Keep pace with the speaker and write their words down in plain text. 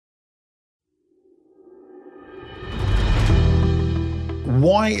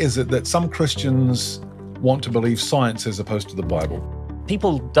Why is it that some Christians want to believe science as opposed to the Bible?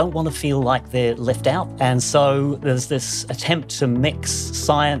 People don't want to feel like they're left out, and so there's this attempt to mix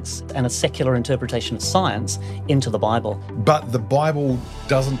science and a secular interpretation of science into the Bible. But the Bible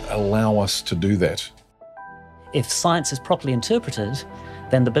doesn't allow us to do that. If science is properly interpreted,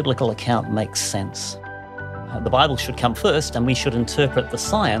 then the biblical account makes sense. The Bible should come first, and we should interpret the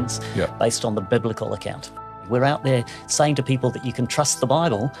science based on the biblical account. We're out there saying to people that you can trust the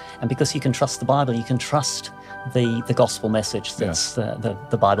Bible, and because you can trust the Bible, you can trust the gospel message that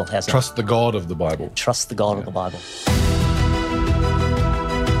the Bible has. Trust the God of the Bible. Trust the God of the Bible.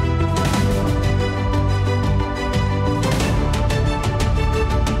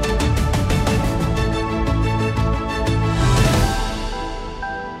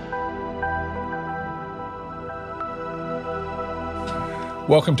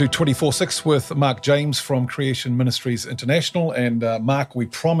 Welcome to 24/6 with Mark James from Creation Ministries International. And Mark, we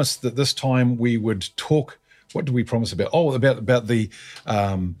promised that this time we would talk. What did we promise about? Oh, about the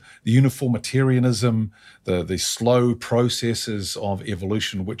uniformitarianism, the slow processes of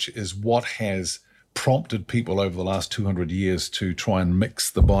evolution, which is what has prompted people over the last 200 years to try and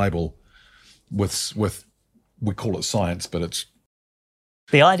mix the Bible with we call it science, but it's...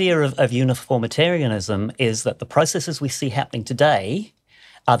 The idea of uniformitarianism is that the processes we see happening today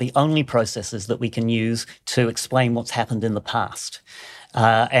are the only processes that we can use to explain what's happened in the past.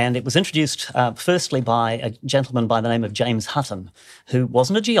 And it was introduced firstly by a gentleman by the name of James Hutton, who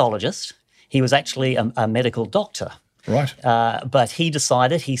wasn't a geologist. He was actually a medical doctor. Right. But he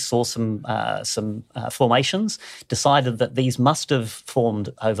decided, he saw some formations, decided that these must have formed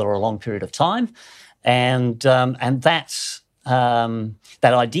over a long period of time. And that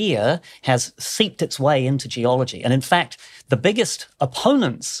idea has seeped its way into geology. And in fact, the biggest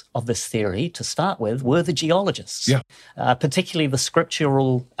opponents of this theory, to start with, were the geologists, particularly the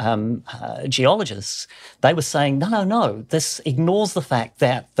scriptural geologists. They were saying, no, this ignores the fact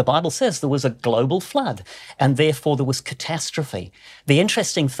that the Bible says there was a global flood and therefore there was catastrophe. The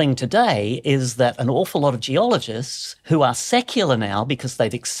interesting thing today is that an awful lot of geologists who are secular now because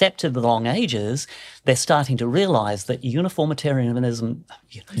they've accepted the long ages, they're starting to realize that uniformitarianism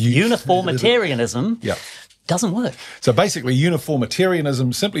doesn't work. So basically,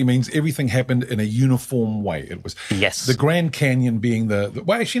 uniformitarianism simply means everything happened in a uniform way. It was the Grand Canyon being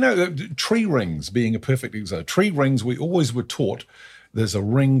the tree rings being a perfect example. Tree rings, we always were taught there's a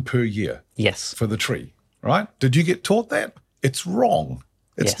ring per year for the tree, right? Did you get taught that? It's wrong.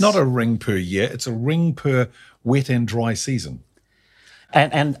 It's not a ring per year. It's a ring per wet and dry season.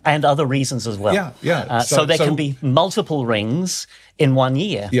 And other reasons as well. So there can be multiple rings in 1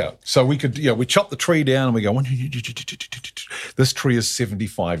 year. Yeah. So we could, we chop the tree down and we go, this tree is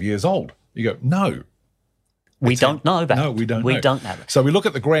 75 years old. You go, no. We don't know that. No, we don't know. We don't know it. So we look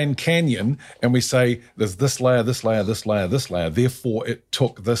at the Grand Canyon and we say, there's this layer, this layer, this layer, this layer. Therefore, it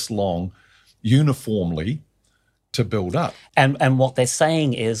took this long uniformly to build up. And what they're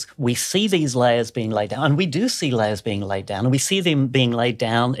saying is we see these layers being laid down, and we do see layers being laid down, and we see them being laid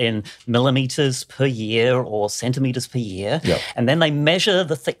down in millimeters per year or centimeters per year. And then they measure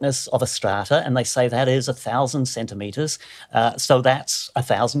the thickness of a strata and they say that is 1,000 centimeters. So that's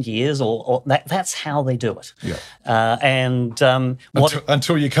 1,000 years, or that's how they do it.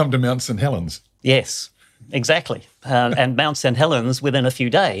 Until you come to Mount St. Helens. Yes. Exactly. And Mount St. Helens, within a few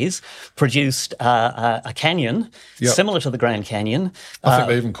days, produced a canyon similar to the Grand Canyon. I think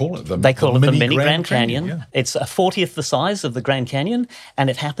they even call it the Mini Grand Canyon. Yeah. It's a 40th the size of the Grand Canyon, and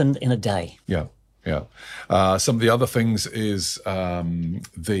it happened in a day. Some of the other things is the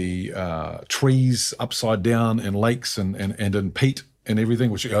trees upside down in lakes and in peat and everything,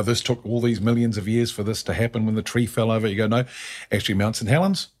 which this took all these millions of years for this to happen when the tree fell over. You go, no, actually Mount St.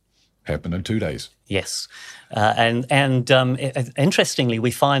 Helens happened in 2 days. Yes. Interestingly,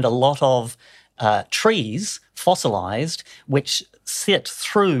 we find a lot of trees fossilized which sit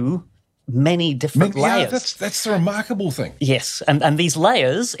through many different layers. That's the remarkable thing. Yes. And these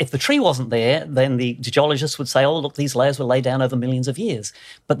layers, if the tree wasn't there, then the geologists would say, oh, look, these layers were laid down over millions of years.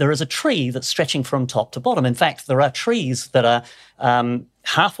 But there is a tree that's stretching from top to bottom. In fact, there are trees that are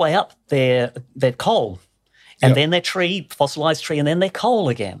halfway up their coal. And then their fossilized tree, and then their coal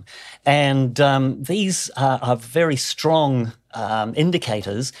again. And these are very strong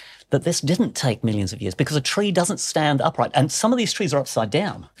indicators that this didn't take millions of years, because a tree doesn't stand upright. And some of these trees are upside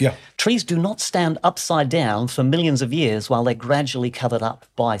down. Trees do not stand upside down for millions of years while they're gradually covered up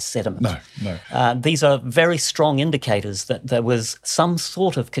by sediment. No. These are very strong indicators that there was some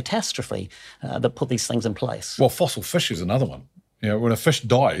sort of catastrophe that put these things in place. Well, fossil fish is another one. when a fish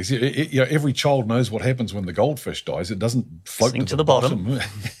dies, every child knows what happens when the goldfish dies. It doesn't float to the bottom.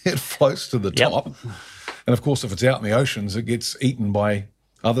 It floats to the top. And, of course, if it's out in the oceans, it gets eaten by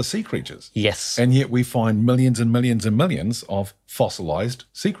other sea creatures. Yes. And yet we find millions and millions and millions of fossilized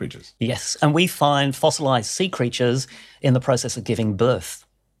sea creatures. Yes, and we find fossilized sea creatures in the process of giving birth.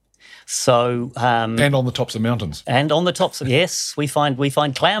 So and on the tops of mountains. And on the tops of, yes, we find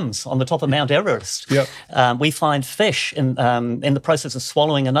clams on the top of Mount Everest. Yep. We find fish in the process of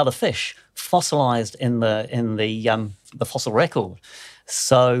swallowing another fish, fossilized in the fossil record.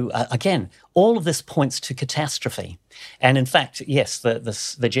 So again, all of this points to catastrophe. And in fact, yes,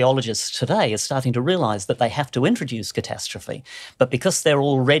 the geologists today are starting to realize that they have to introduce catastrophe. But because they've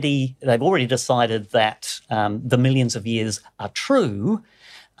already decided that the millions of years are true,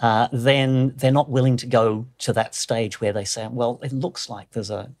 then they're not willing to go to that stage where they say, well, it looks like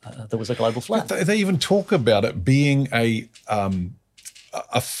there was a global flood. They even talk about it being a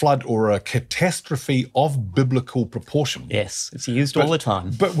flood or a catastrophe of biblical proportion. Yes, it's used all the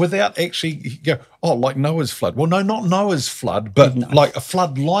time. But without actually like Noah's flood. Well, no, not Noah's flood, but like a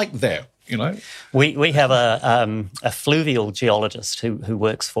flood like that. We have a fluvial geologist who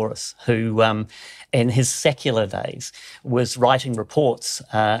works for us who in his secular days was writing reports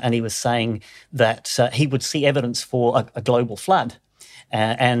and he was saying that he would see evidence for a global flood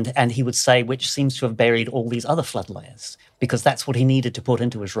and he would say which seems to have buried all these other flood layers because that's what he needed to put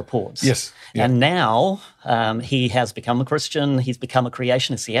into his reports. Yes. Yeah. And now he has become a Christian. He's become a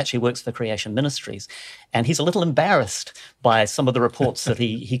creationist. He actually works for Creation Ministries. And he's a little embarrassed by some of the reports that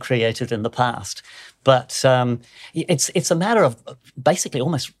he created in the past. But it's a matter of basically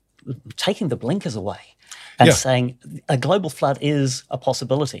almost taking the blinkers away and saying a global flood is a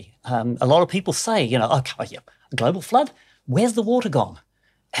possibility. A lot of people say, a global flood? Where's the water gone?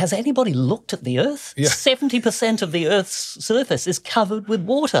 Has anybody looked at the Earth? Yeah. 70% of the Earth's surface is covered with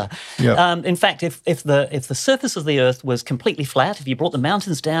water. Yeah. In fact, if the surface of the Earth was completely flat, if you brought the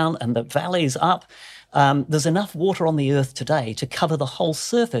mountains down and the valleys up, there's enough water on the Earth today to cover the whole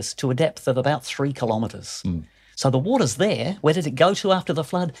surface to a depth of about 3 kilometres. So the water's there. Where did it go to after the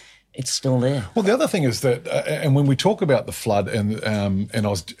flood? It's still there. Well, the other thing is that, and when we talk about the flood, and I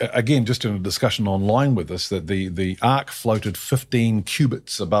was, again, just in a discussion online with this, that the ark floated 15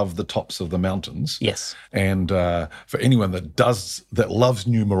 cubits above the tops of the mountains. Yes. And for anyone that loves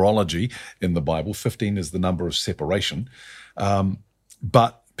numerology in the Bible, 15 is the number of separation.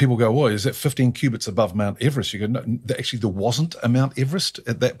 But people go, well, is that 15 cubits above Mount Everest? You go, no, actually, there wasn't a Mount Everest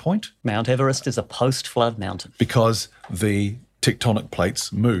at that point. Mount Everest is a post-flood mountain. Because the tectonic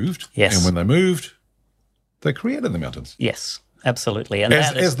plates moved, and when they moved, they created the mountains. Yes, absolutely. And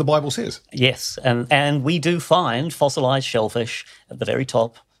as the Bible says. Yes, and we do find fossilized shellfish at the very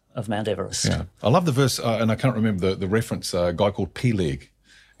top of Mount Everest. Yeah, I love the verse, and I can't remember the reference, a guy called Peleg,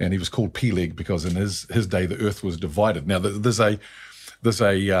 and he was called Peleg because in his day the earth was divided. Now, there's a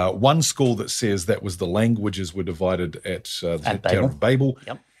one school that says that was the languages were divided at the Tower of Babel.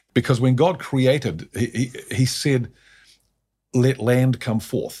 Yep. Because when God created, he said, let land come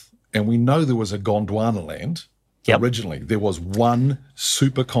forth. And we know there was a Gondwana land originally. There was one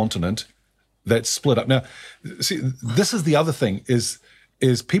supercontinent that split up. Now, see, this is the other thing, is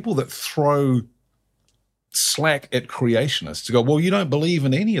people that throw slack at creationists to go, well, you don't believe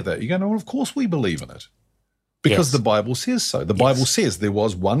in any of that. You go, no, well, of course we believe in it. Because the Bible says so. The Bible says there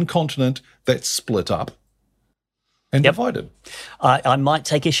was one continent that split up and divided. I might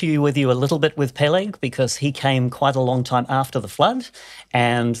take issue with you a little bit with Peleg because he came quite a long time after the flood,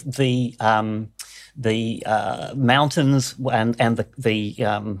 and the mountains and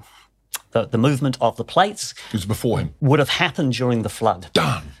the movement of the plates was before him. Would have happened during the flood.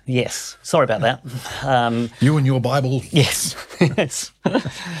 Darn. Yes. Sorry about that. You and your Bible. Yes. Yes.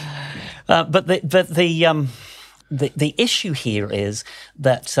 But the issue here is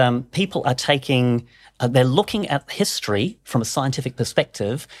that people are taking. They're looking at history from a scientific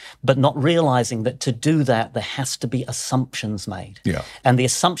perspective, but not realizing that to do that, there has to be assumptions made. Yeah. And the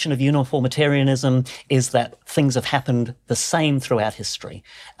assumption of uniformitarianism is that things have happened the same throughout history.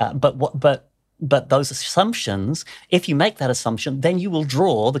 But those assumptions, if you make that assumption, then you will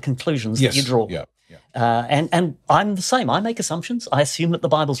draw the conclusions that you draw. Yeah. Yeah. And I'm the same. I make assumptions. I assume that the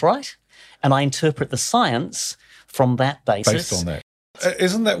Bible's right, and I interpret the science from that basis. Based on that.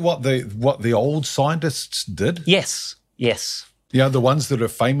 Isn't that what the old scientists did? Yes, yes. The ones that are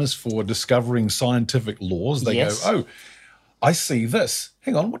famous for discovering scientific laws, they go, oh, I see this.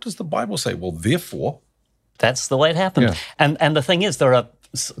 Hang on, what does the Bible say? Well, therefore. That's the way it happened. Yeah. And the thing is, there are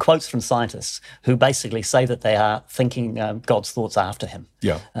quotes from scientists who basically say that they are thinking God's thoughts after him.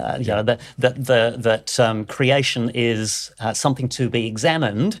 Yeah. You know, that creation is something to be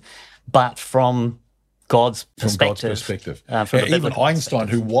examined, but from God's perspective. Even Einstein,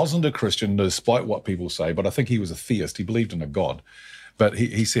 who wasn't a Christian, despite what people say, but I think he was a theist. He believed in a God. But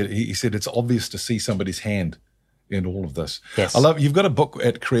he said it's obvious to see somebody's hand in all of this. Yes. You've got a book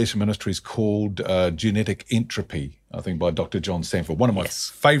at Creation Ministries called Genetic Entropy, I think by Dr. John Sanford, one of my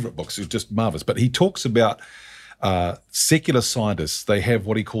favorite books. It's just marvelous. But he talks about secular scientists. They have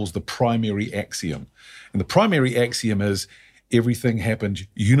what he calls the primary axiom. And the primary axiom is everything happened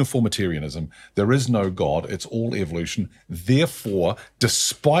uniformitarianism. There is no God. It's all evolution. Therefore,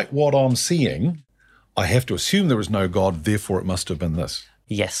 despite what I'm seeing, I have to assume there is no God. Therefore, it must have been this.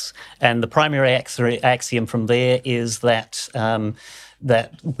 Yes, and the primary axiom from there is that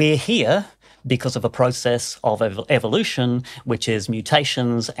that we're here because of a process of evolution, which is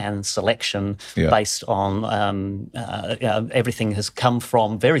mutations and selection based on everything has come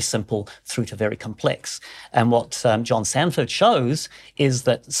from very simple through to very complex. And what John Sanford shows is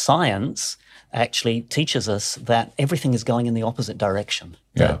that science actually teaches us that everything is going in the opposite direction.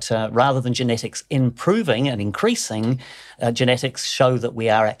 Yeah. That rather than genetics improving and increasing, genetics show that we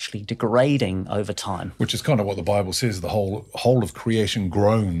are actually degrading over time. Which is kind of what the Bible says, the whole of creation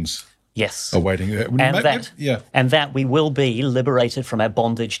groans. Yes. Awaiting. And that we will be liberated from our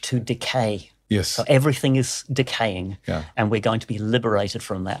bondage to decay. Yes. So everything is decaying, and we're going to be liberated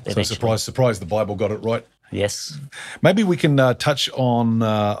from that eventually. So surprise, surprise, the Bible got it right. Yes. Maybe we can touch on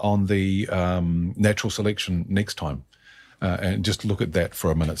the natural selection next time. And just look at that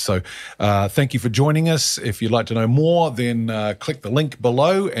for a minute. So thank you for joining us. If you'd like to know more, then click the link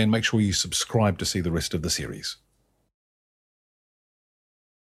below and make sure you subscribe to see the rest of the series.